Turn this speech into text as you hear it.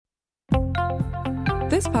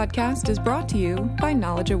This podcast is brought to you by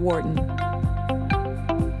Knowledge at Wharton.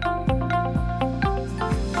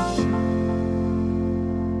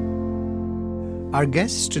 Our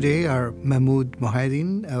guests today are Mahmoud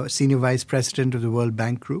Mohiuddin, Senior Vice President of the World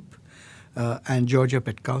Bank Group, and Georgia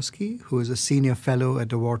Petkowski, who is a Senior Fellow at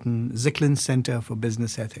the Wharton Zicklin Center for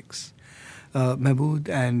Business Ethics. Mahmoud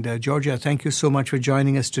and Georgia, thank you so much for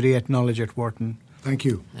joining us today at Knowledge at Wharton. Thank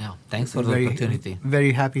you. Yeah, thanks for the opportunity.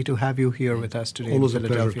 Very happy to have you here with us today. Always in a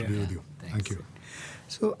pleasure Philadelphia. to be with you. Thanks. Thank you.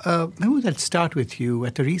 So, Mahmoud, let's start with you.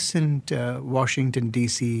 At the recent Washington,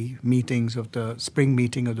 D.C. meetings of the spring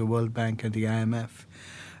meeting of the World Bank and the IMF,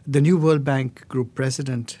 the new World Bank Group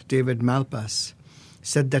President, David Malpass,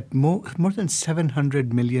 said that more than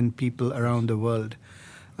 700 million people around the world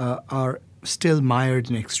are still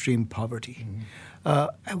mired in extreme poverty.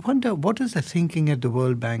 I wonder, what is the thinking at the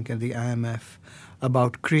World Bank and the IMF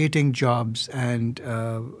about creating jobs and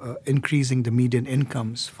increasing the median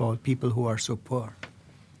incomes for people who are so poor?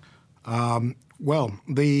 Well,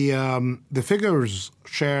 the figures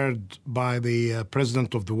shared by the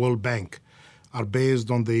President of the World Bank are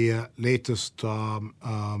based on the latest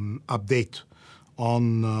update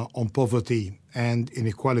on poverty and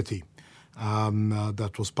inequality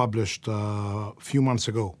that was published a few months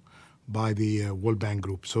ago by the World Bank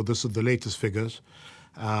Group. So this is the latest figures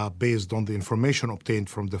based on the information obtained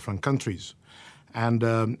from different countries. And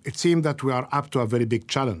it seemed that we are up to a very big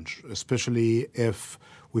challenge, especially if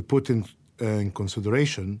we put in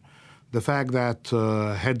consideration the fact that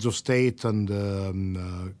heads of state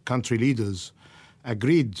and country leaders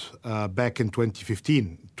agreed back in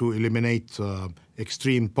 2015 to eliminate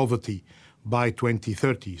extreme poverty by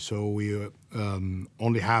 2030. So we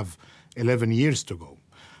only have 11 years to go.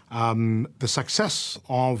 The success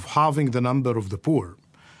of halving the number of the poor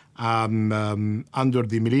under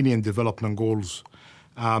the Millennium Development Goals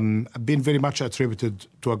have been very much attributed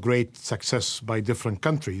to a great success by different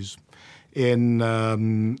countries in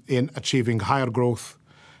achieving higher growth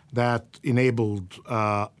that enabled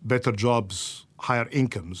better jobs, higher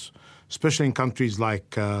incomes, especially in countries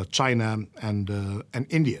like China and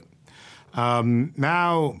India.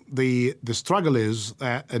 Now the struggle is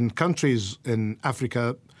that in countries in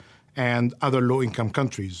Africa and other low-income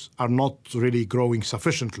countries are not really growing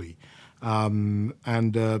sufficiently. The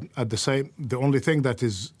only thing that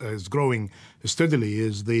is growing steadily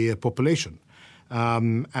is the population.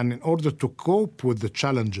 And in order to cope with the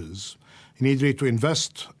challenges, you need really to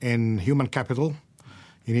invest in human capital,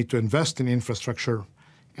 you need to invest in infrastructure,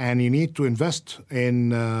 and you need to invest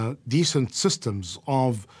in decent systems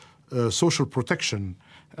of social protection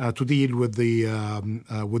to deal with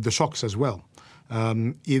the shocks as well,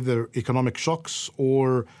 either economic shocks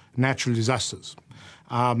or natural disasters.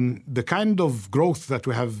 The kind of growth that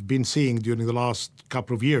we have been seeing during the last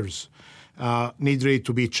couple of years needs really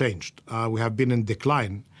to be changed. We have been in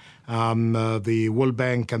decline. The World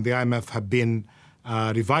Bank and the IMF have been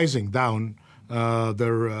revising down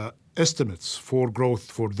their estimates for growth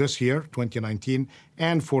for this year, 2019,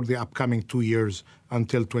 and for the upcoming 2 years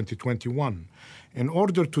until 2021. In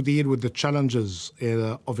order to deal with the challenges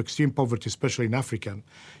of extreme poverty, especially in Africa,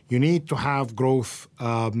 you need to have growth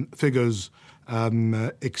figures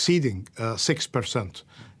exceeding 6%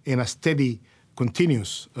 in a steady,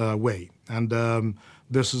 continuous way. And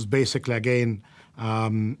this is basically, again,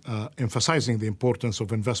 emphasizing the importance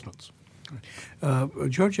of investments.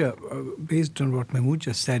 Georgia, based on what Mahmoud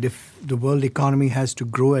just said, if the world economy has to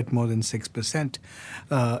grow at more than 6%,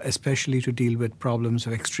 especially to deal with problems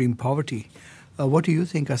of extreme poverty, what do you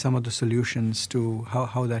think are some of the solutions to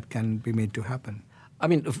how that can be made to happen? I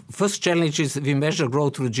mean, first challenge is we measure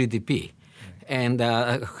growth through GDP and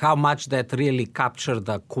how much that really captures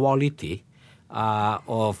the quality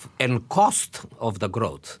of and cost of the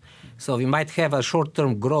growth. So we might have a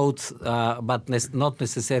short-term growth, but not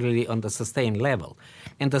necessarily on the sustained level.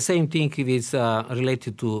 And the same thing is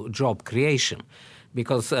related to job creation.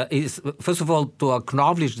 Because first of all, to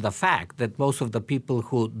acknowledge the fact that most of the people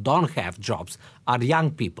who don't have jobs are young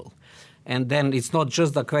people. And then it's not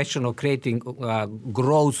just the question of creating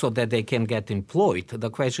growth so that they can get employed.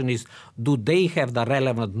 The question is, do they have the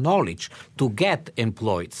relevant knowledge to get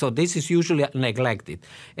employed? So this is usually neglected.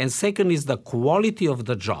 And second is the quality of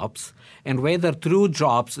the jobs and whether through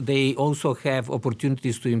jobs they also have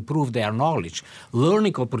opportunities to improve their knowledge,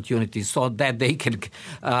 learning opportunities so that they can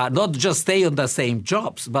not just stay on the same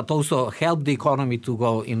jobs, but also help the economy to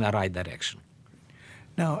go in the right direction.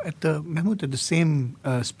 Now, Mahmoud, at the same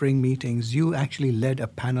spring meetings, you actually led a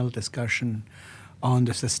panel discussion on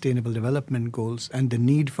the Sustainable Development Goals and the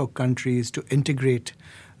need for countries to integrate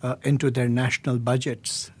into their national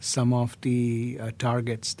budgets some of the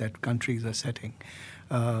targets that countries are setting.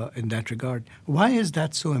 in that regard. Why is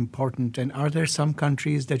that so important? And are there some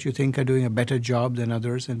countries that you think are doing a better job than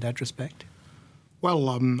others in that respect?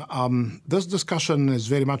 Well, this discussion is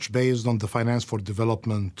very much based on the Finance for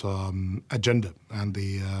Development agenda and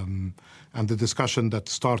the discussion that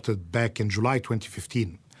started back in July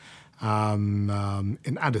 2015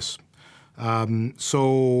 in Addis.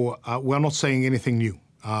 So we're not saying anything new,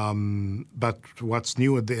 but what's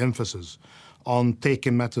new is the emphasis on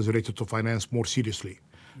taking matters related to finance more seriously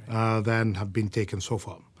than have been taken so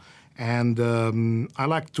far. And I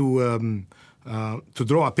like to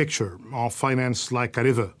draw a picture of finance like a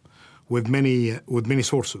river with many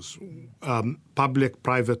sources, public,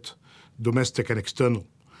 private, domestic, and external.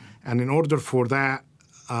 And in order for that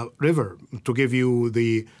river to give you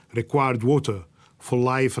the required water for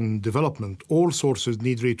life and development, all sources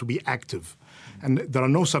need really to be active. And there are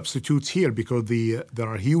no substitutes here because there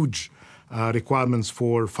are huge requirements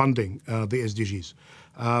for funding the SDGs.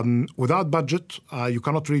 Without budget, you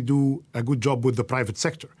cannot really do a good job with the private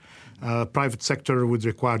sector. Private sector would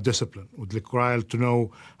require discipline, would require to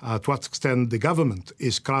know to what extent the government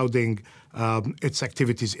is crowding its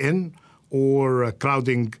activities in or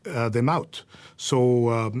crowding them out.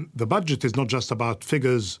 So the budget is not just about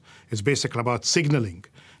figures, it's basically about signaling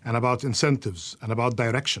and about incentives and about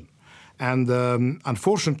direction. And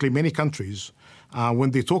unfortunately, many countries,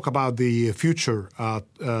 when they talk about the future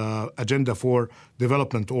agenda for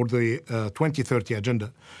development or the 2030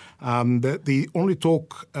 agenda, they only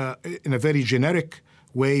talk in a very generic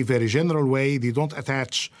way, very general way. They don't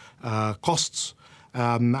attach costs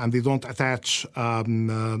and they don't attach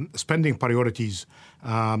spending priorities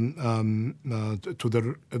to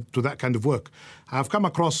that kind of work. I've come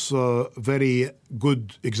across very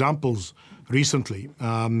good examples recently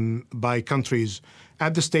by countries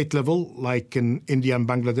at the state level, like in India and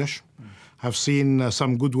Bangladesh. I've seen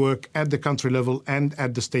some good work at the country level and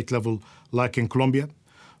at the state level, like in Colombia.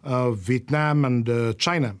 Vietnam and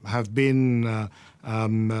China have been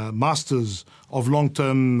masters of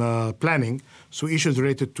long-term planning, so issues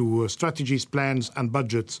related to strategies, plans, and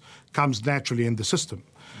budgets comes naturally in the system.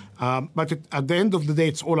 But at the end of the day,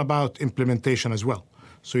 it's all about implementation as well.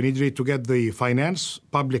 So you need really to get the finance,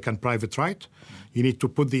 public and private, right. You need to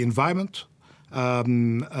put the environment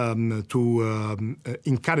to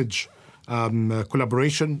encourage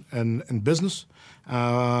collaboration and business,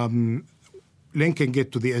 linking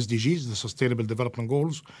it to the SDGs, the Sustainable Development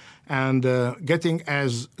Goals, and getting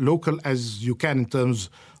as local as you can in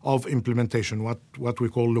terms of implementation, what we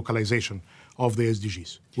call localization of the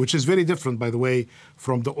SDGs, which is very different, by the way,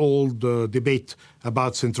 from the old debate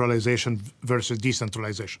about centralization versus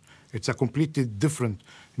decentralization. It's a completely different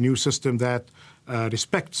new system that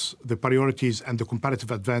respects the priorities and the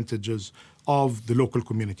comparative advantages of the local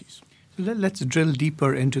communities. Let's drill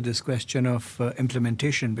deeper into this question of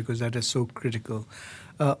implementation, because that is so critical.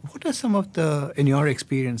 What are some of the, in your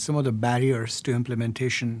experience, some of the barriers to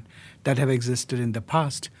implementation that have existed in the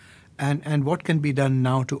past, and what can be done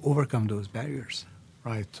now to overcome those barriers?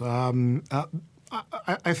 Right.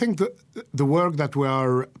 I think the work that we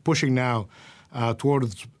are pushing now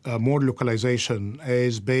towards more localization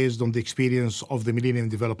is based on the experience of the Millennium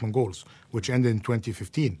Development Goals, which ended in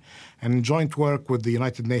 2015. And in joint work with the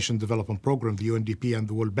United Nations Development Programme, the UNDP, and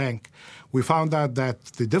the World Bank, we found out that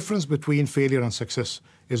the difference between failure and success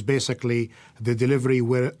is basically the delivery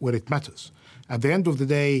where it matters. At the end of the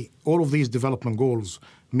day, all of these development goals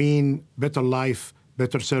mean better life,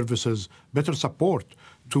 better services, better support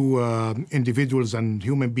to individuals and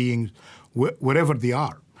human beings wherever they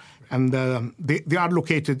are. And they are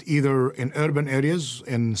located either in urban areas,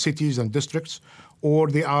 in cities and districts, or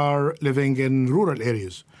they are living in rural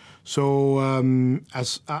areas. So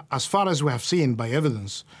as far as we have seen by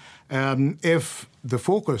evidence, if the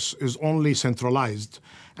focus is only centralized,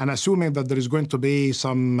 and assuming that there is going to be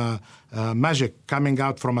some magic coming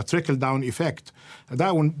out from a trickle-down effect,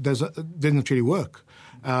 that one didn't really work.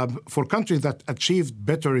 For countries that achieved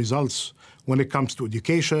better results when it comes to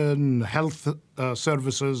education, health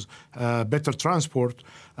services, better transport,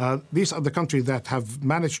 these are the countries that have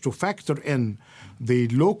managed to factor in the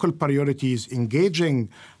local priorities, engaging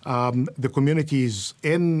the communities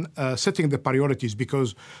in setting the priorities,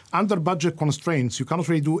 because under budget constraints, you cannot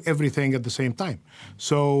really do everything at the same time.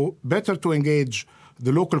 So better to engage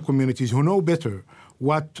the local communities who know better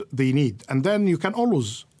what they need. And then you can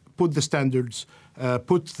always put the standards,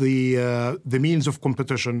 put the means of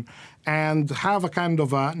competition, and have a kind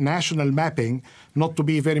of a national mapping, not to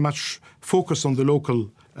be very much focused on the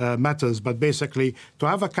local matters, but basically to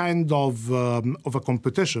have a kind of a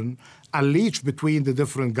competition, a leash between the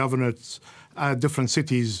different governance different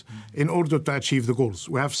cities in order to achieve the goals.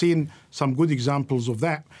 We have seen some good examples of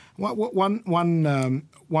that.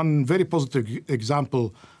 One very positive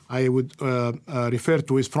example I would refer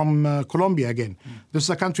to is from Colombia again. This is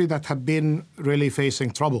a country that had been really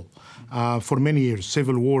facing trouble for many years,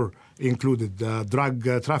 civil war included, drug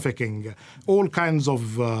trafficking, all kinds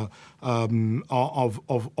of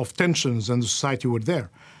tensions in the society were there.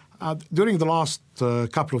 During the last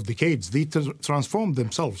couple of decades, they transformed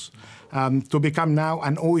themselves to become now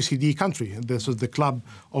an OECD country. This is the club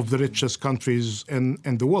of the richest countries in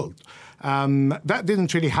the world. That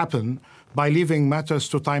didn't really happen by leaving matters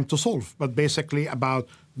to time to solve, but basically about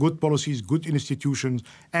good policies, good institutions,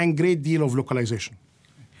 and great deal of localization.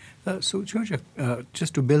 So, George,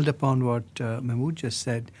 just to build upon what Mahmoud just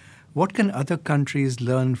said, what can other countries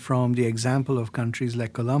learn from the example of countries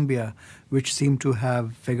like Colombia, which seem to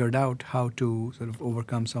have figured out how to sort of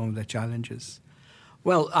overcome some of the challenges?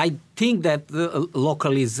 Well, I think that the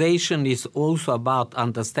localization is also about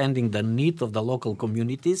understanding the need of the local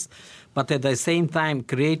communities, but at the same time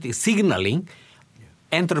signaling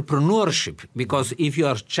entrepreneurship, because if you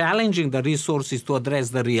are challenging the resources to address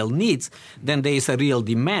the real needs, then there is a real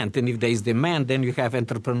demand. And if there is demand, then you have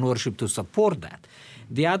entrepreneurship to support that.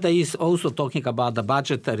 The other is also talking about the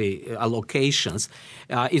budgetary allocations.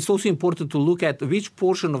 It's also important to look at which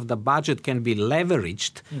portion of the budget can be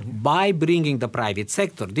leveraged by bringing the private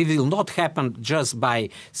sector. This will not happen just by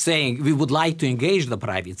saying we would like to engage the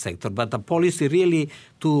private sector, but the policy really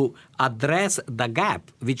to address the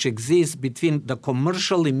gap which exists between the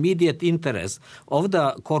commercial immediate interests of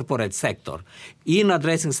the corporate sector in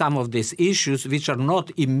addressing some of these issues which are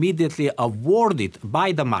not immediately awarded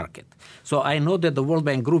by the market. So I know that the World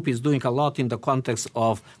Bank Group is doing a lot in the context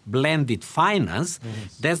of blended finance.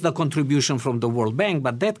 That's the contribution from the World Bank,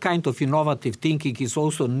 but that kind of innovative thinking is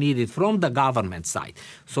also needed from the government side.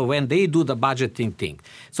 So when they do the budgeting thing.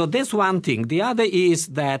 So that's one thing. The other is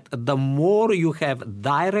that the more you have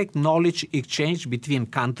direct knowledge exchange between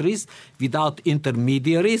countries without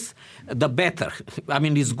intermediaries, the better. I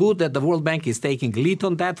mean, it's good that the World Bank is taking lead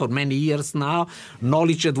on that for many years now.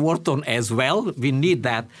 Knowledge at Wharton as well. We need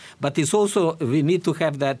that. But it's also, we need to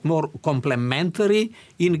have that more complementary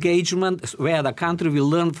engagement where the country will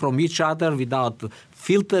learn from each other without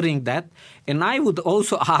filtering that. And I would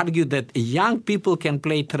also argue that young people can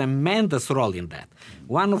play a tremendous role in that.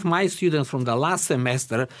 One of my students from the last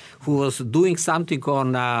semester who was doing something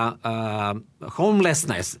on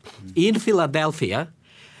homelessness in Philadelphia,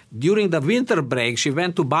 during the winter break, she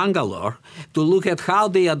went to Bangalore to look at how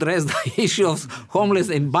they address the issue of homeless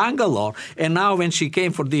in Bangalore. And now when she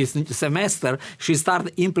came for this semester, she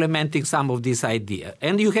started implementing some of this idea.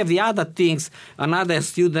 And you have the other things. Another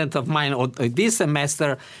student of mine this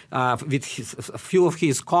semester, with a few of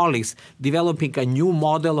his colleagues, developing a new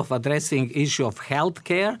model of addressing issue of health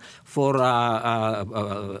care for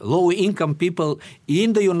low-income people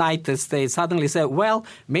in the United States, suddenly said, well,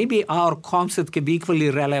 maybe our concept can be equally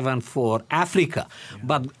relevant for Africa. Yeah.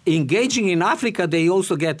 But engaging in Africa, they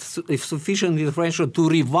also get sufficient information to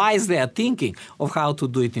revise their thinking of how to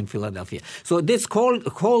do it in Philadelphia. So this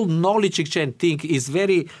whole knowledge exchange thing is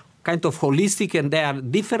very kind of holistic, and there are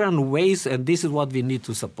different ways, and this is what we need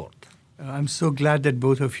to support. I'm so glad that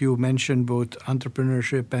both of you mentioned both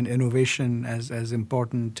entrepreneurship and innovation as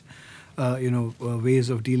important ways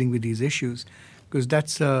of dealing with these issues. Because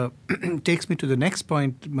that's takes me to the next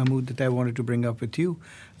point, Mahmoud, that I wanted to bring up with you.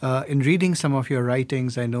 In reading some of your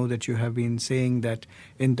writings, I know that you have been saying that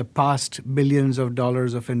in the past, billions of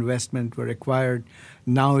dollars of investment were required.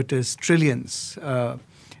 Now it is trillions.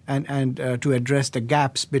 And to address the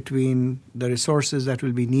gaps between the resources that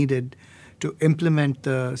will be needed to implement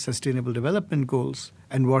the Sustainable Development Goals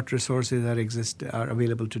and what resources are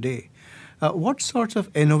available today. What sorts of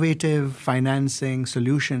innovative financing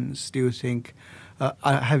solutions do you think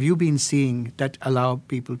have you been seeing that allow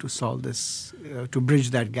people to solve this, to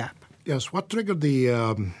bridge that gap? Yes, what triggered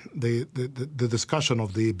the discussion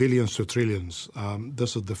of the billions to trillions?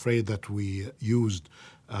 This is the phrase that we used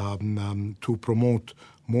to promote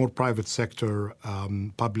more private sector,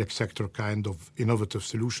 public sector kind of innovative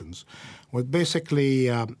solutions. Well, basically,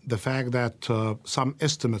 the fact that some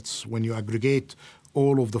estimates, when you aggregate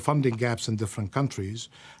all of the funding gaps in different countries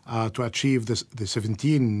to achieve the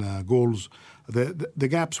 17 goals, the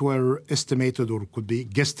gaps were estimated or could be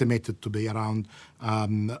guesstimated to be around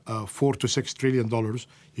 $4 to $6 trillion.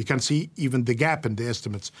 You can see even the gap in the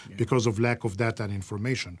estimates because of lack of data and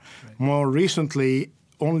information. Right. More recently,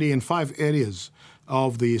 only in 5 areas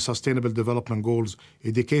of the Sustainable Development Goals,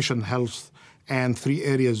 education, health, and 3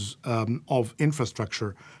 areas of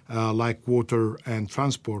infrastructure like water and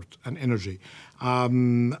transport and energy.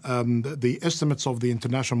 The estimates of the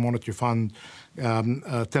International Monetary Fund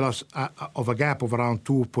tell us of a gap of around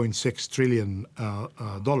 $2.6 trillion.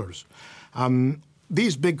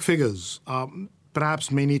 These big figures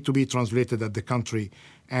perhaps may need to be translated at the country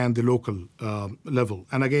and the local level.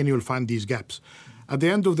 And again, you'll find these gaps. At the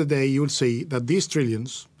end of the day, you'll see that these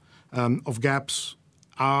trillions of gaps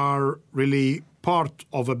are really part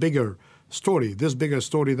of a bigger story, this bigger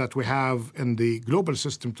story that we have in the global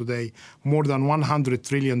system today, more than $100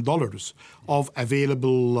 trillion of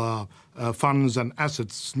available funds and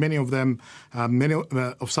assets. Many of them, many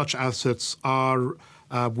of such assets are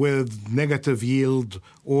with negative yield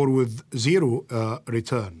or with zero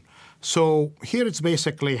return. So here it's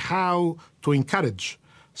basically how to encourage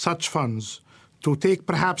such funds to take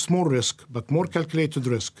perhaps more risk, but more calculated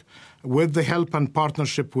risk, with the help and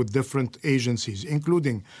partnership with different agencies,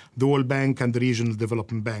 including the World Bank and the regional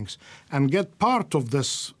development banks, and get part of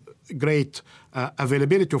this great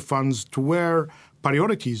availability of funds to where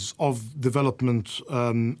priorities of development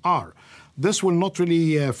are. This will not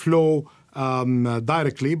really flow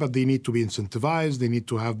directly, but they need to be incentivized. They need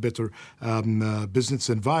to have better business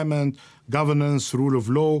environment, governance, rule of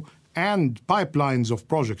law, and pipelines of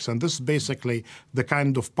projects. And this is basically the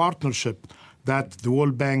kind of partnership that the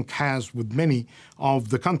World Bank has with many of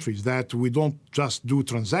the countries, that we don't just do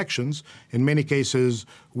transactions. In many cases,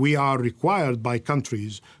 we are required by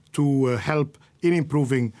countries to help in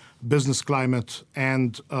improving business climate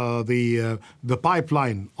and the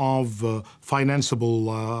pipeline of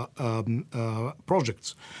financeable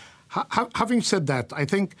projects. Having said that, I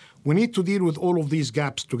think we need to deal with all of these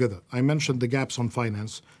gaps together. I mentioned the gaps on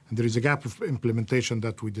finance, and there is a gap of implementation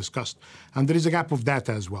that we discussed, and there is a gap of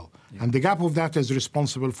data as well. Yeah. And the gap of data is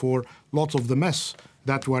responsible for lots of the mess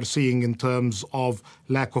that we are seeing in terms of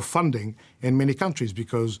lack of funding in many countries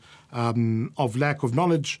because of lack of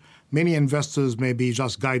knowledge. Many investors may be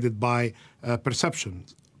just guided by perception.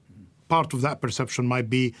 Part of that perception might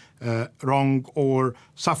be wrong or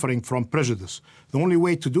suffering from prejudice. The only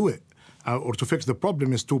way to do it or to fix the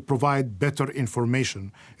problem is to provide better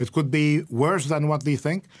information. It could be worse than what they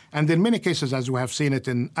think, and in many cases, as we have seen it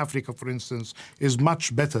in Africa, for instance, is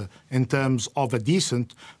much better in terms of a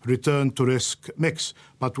decent return to risk mix.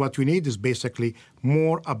 But what we need is basically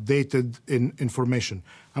more updated information.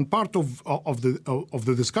 And part of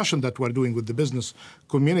the discussion that we're doing with the business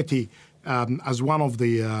community as one of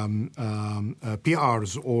the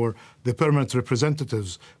PRs or the permanent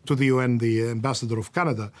representatives to the UN, the ambassador of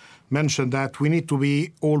Canada, mentioned that we need to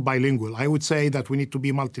be all bilingual. I would say that we need to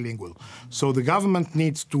be multilingual. So the government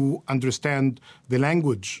needs to understand the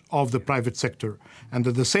language of the private sector. And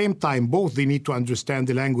at the same time, both they need to understand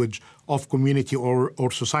the language of community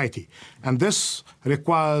or society. And this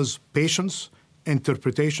requires patience,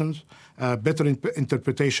 interpretations, better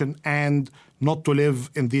interpretation, and not to live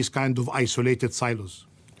in these kind of isolated silos.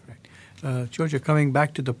 Right. Georgia, coming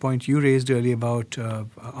back to the point you raised earlier about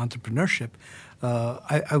entrepreneurship,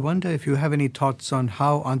 I wonder if you have any thoughts on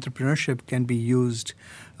how entrepreneurship can be used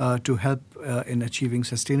to help in achieving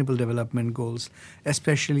sustainable development goals,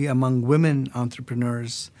 especially among women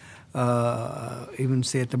entrepreneurs, even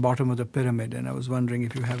say at the bottom of the pyramid. And I was wondering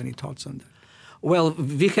if you have any thoughts on that. Well,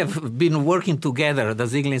 we have been working together, the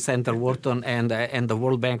Zieglin Center, Wharton, and the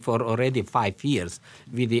World Bank for already 5 years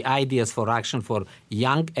with the Ideas for Action for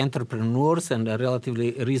Young Entrepreneurs. And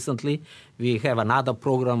relatively recently, we have another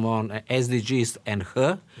program on SDGs and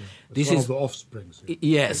her. This is the offspring.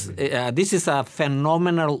 Yes. This is a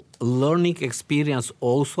phenomenal learning experience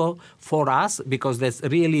also for us because there's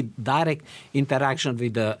really direct interaction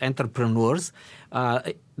with the entrepreneurs.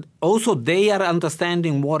 Also, they are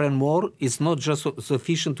understanding more and more it's not just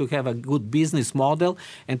sufficient to have a good business model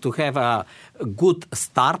and to have a good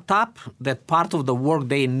startup. That part of the work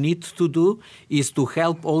they need to do is to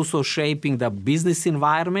help also shaping the business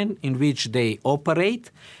environment in which they operate.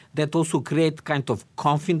 That also create kind of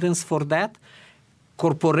confidence for that.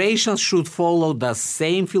 Corporations should follow the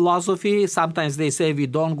same philosophy. Sometimes they say we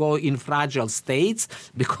don't go in fragile states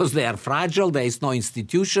because they are fragile, there is no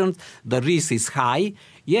institution, the risk is high.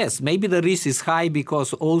 Yes, maybe the risk is high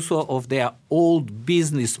because also of their old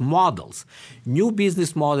business models. New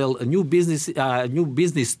business model, new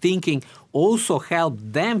business thinking also help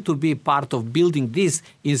them to be part of building these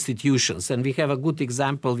institutions. And we have a good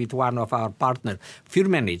example with one of our partners,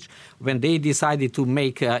 Firmenich, when they decided to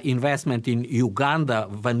make investment in Uganda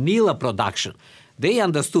vanilla production. They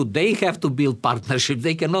understood they have to build partnerships.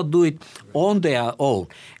 They cannot do it on their own.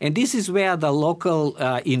 And this is where the local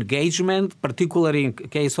engagement, particularly in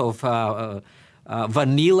case of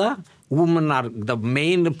vanilla, women are the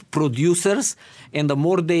main producers, and the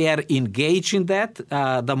more they are engaged in that,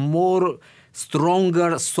 the more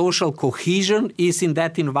stronger social cohesion is in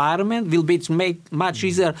that environment, will be make much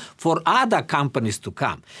easier for other companies to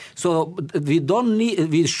come. So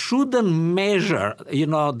we shouldn't measure,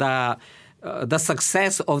 the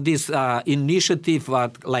success of this initiative,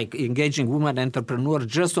 like engaging women entrepreneurs,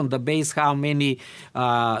 just on the base how many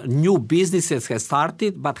new businesses have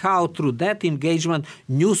started, but how through that engagement,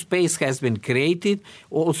 new space has been created,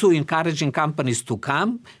 also encouraging companies to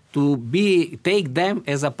come, to take them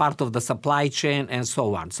as a part of the supply chain and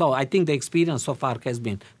so on. So I think the experience so far has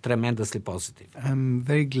been tremendously positive. I'm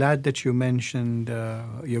very glad that you mentioned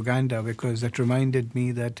Uganda, because that reminded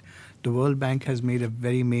me that the World Bank has made a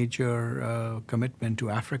very major commitment to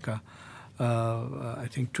Africa. I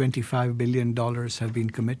think $25 billion have been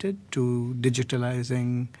committed to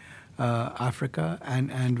digitalizing Africa,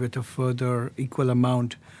 and with a further equal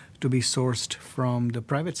amount to be sourced from the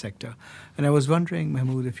private sector. And I was wondering,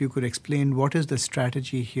 Mahmood, if you could explain what is the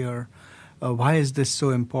strategy here? Why is this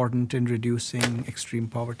so important in reducing extreme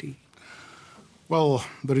poverty? Well,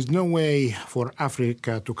 there is no way for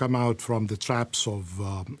Africa to come out from the traps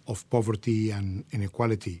of poverty and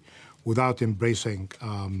inequality without embracing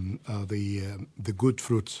the good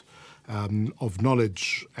fruits of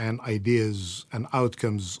knowledge and ideas and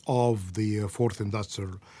outcomes of the fourth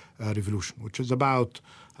industrial revolution, which is about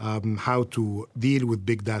how to deal with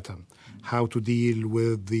big data, how to deal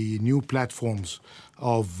with the new platforms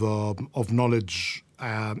of knowledge,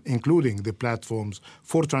 including the platforms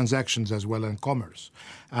for transactions as well and commerce,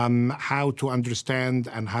 how to understand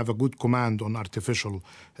and have a good command on artificial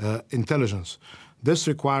intelligence. This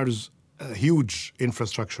requires a huge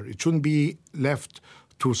infrastructure. It shouldn't be left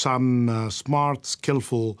to some smart,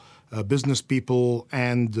 skillful business people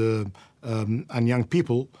and young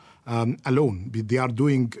people alone. They are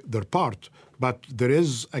doing their part, but there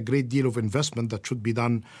is a great deal of investment that should be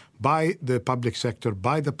done by the public sector,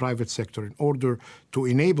 by the private sector, in order to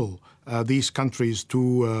enable these countries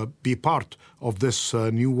to be part of this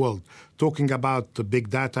new world. Talking about the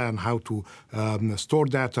big data and how to store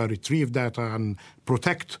data, retrieve data, and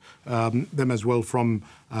protect them as well from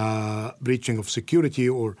breaching of security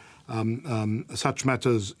or such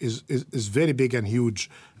matters is very big and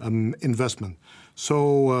huge investment.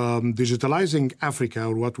 So digitalizing Africa,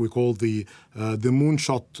 or what we call the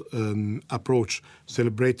moonshot approach,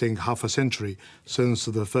 celebrating half a century since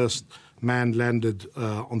the first man landed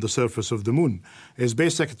on the surface of the moon, is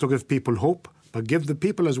basically to give people hope, but give the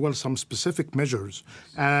people as well some specific measures,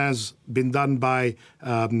 as been done by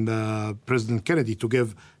President Kennedy, to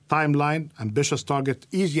give timeline, ambitious target,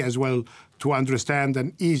 easy as well to understand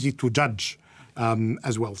and easy to judge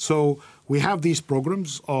as well. So we have these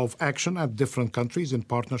programs of action at different countries in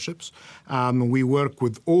partnerships. We work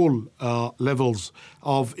with all levels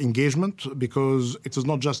of engagement, because it is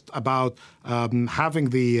not just about having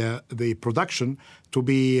the production to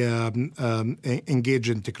be engaged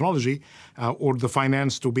in technology or the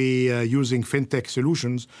finance to be using fintech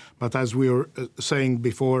solutions, but as we were saying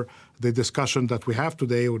before the discussion that we have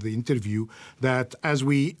today, or the interview, that as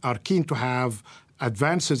we are keen to have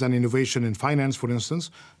advances and innovation in finance, for instance,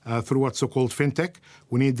 through what's so-called fintech,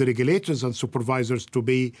 we need the regulators and supervisors to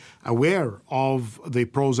be aware of the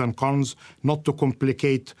pros and cons, not to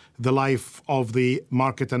complicate the life of the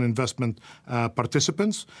market and investment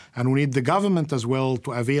participants. And we need the government as well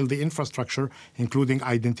to avail the infrastructure, including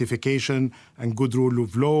identification and good rule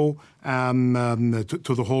of law,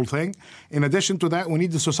 to the whole thing. In addition to that, we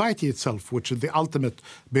need the society itself, which is the ultimate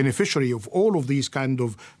beneficiary of all of these kind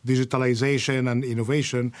of digitalization and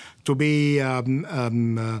innovation, to be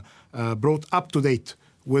brought up to date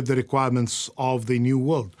with the requirements of the new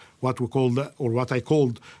world, what we call, or what I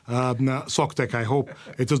called SOCTEC. I hope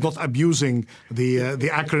it is not abusing the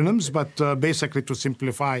acronyms, but basically to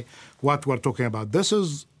simplify what we're talking about.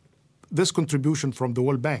 This contribution from the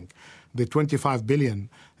World Bank, the 25 billion,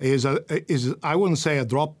 is I wouldn't say a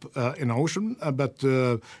drop in the ocean, but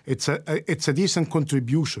it's a decent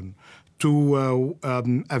contribution to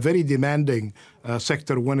a very demanding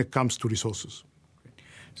sector when it comes to resources.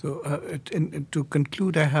 So to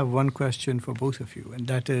conclude, I have one question for both of you, and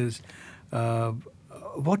that is,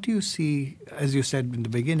 what do you see, as you said in the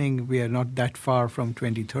beginning, we are not that far from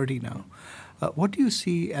 2030 now. What do you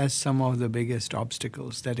see as some of the biggest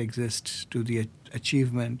obstacles that exist to the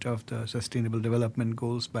achievement of the Sustainable Development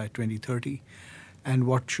Goals by 2030, and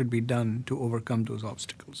what should be done to overcome those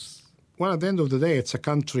obstacles? Well, at the end of the day, it's a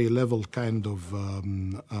country-level kind of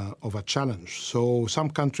a challenge. So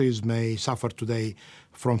some countries may suffer today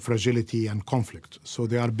from fragility and conflict. So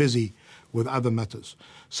they are busy with other matters.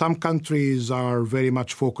 Some countries are very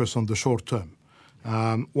much focused on the short term.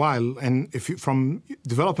 From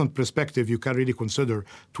development perspective, you can really consider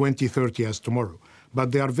 2030 as tomorrow.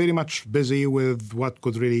 But they are very much busy with what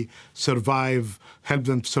could really help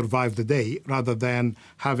them survive the day, rather than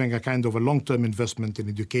having a kind of a long-term investment in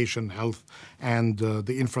education, health, and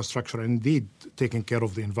the infrastructure, and indeed taking care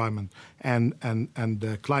of the environment and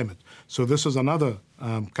climate. So this is another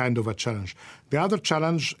kind of a challenge. The other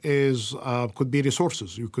challenge could be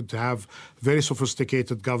resources. You could have very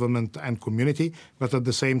sophisticated government and community, but at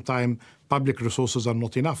the same time, public resources are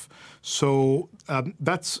not enough. So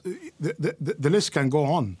that's the list can go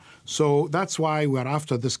on. So that's why we're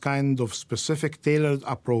after this kind of specific tailored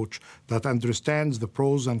approach that understands the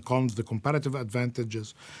pros and cons, the comparative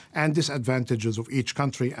advantages and disadvantages of each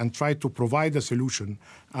country, and try to provide a solution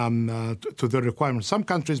to the requirements. Some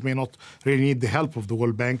countries may not really need the help of the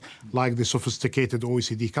World Bank, like the sophisticated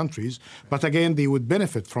OECD countries, but again, they would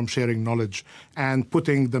benefit from sharing knowledge and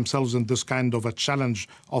putting themselves in this kind of a challenge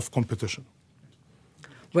of competition.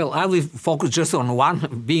 Well, I will focus just on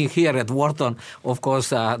one. Being here at Wharton, of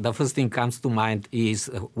course, the first thing comes to mind is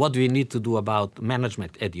what we need to do about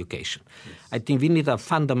management education. Yes. I think we need a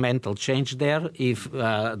fundamental change there. If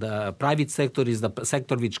the private sector is the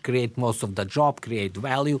sector which creates most of the job, create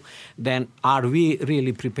value, then are we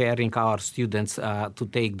really preparing our students to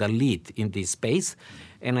take the lead in this space?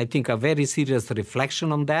 And I think a very serious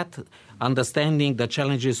reflection on that, understanding the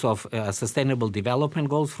challenges of sustainable development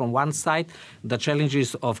goals from one side, the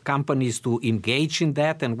challenges of companies to engage in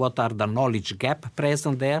that, and what are the knowledge gap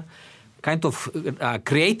present there, kind of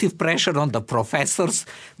creative pressure on the professors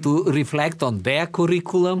to reflect on their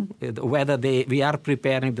curriculum, whether we are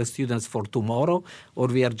preparing the students for tomorrow or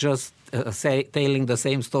we are just telling the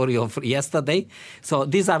same story of yesterday. So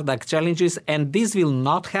these are the challenges, and this will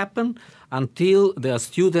not happen until the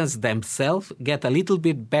students themselves get a little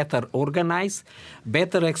bit better organized,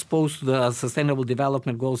 better exposed to the sustainable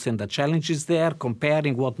development goals and the challenges there,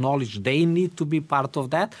 comparing what knowledge they need to be part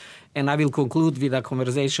of that. And I will conclude with a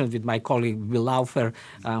conversation with my colleague Bill Laufer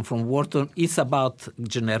from Wharton. It's about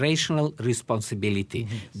generational responsibility.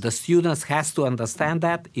 Mm-hmm. The students has to understand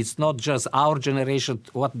that it's not just our generation,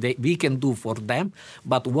 what we can do for them,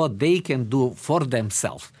 but what they can do for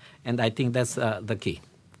themselves. And I think that's the key.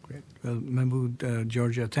 Great. Well, Mahmoud,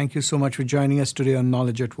 Georgia, thank you so much for joining us today on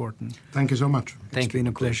Knowledge at Wharton. Thank you so much. It's been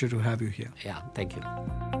a pleasure to have you here. Yeah, thank you.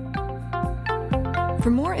 For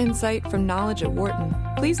more insight from Knowledge at Wharton,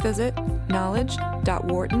 please visit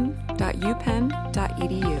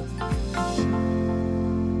knowledge.wharton.upenn.edu.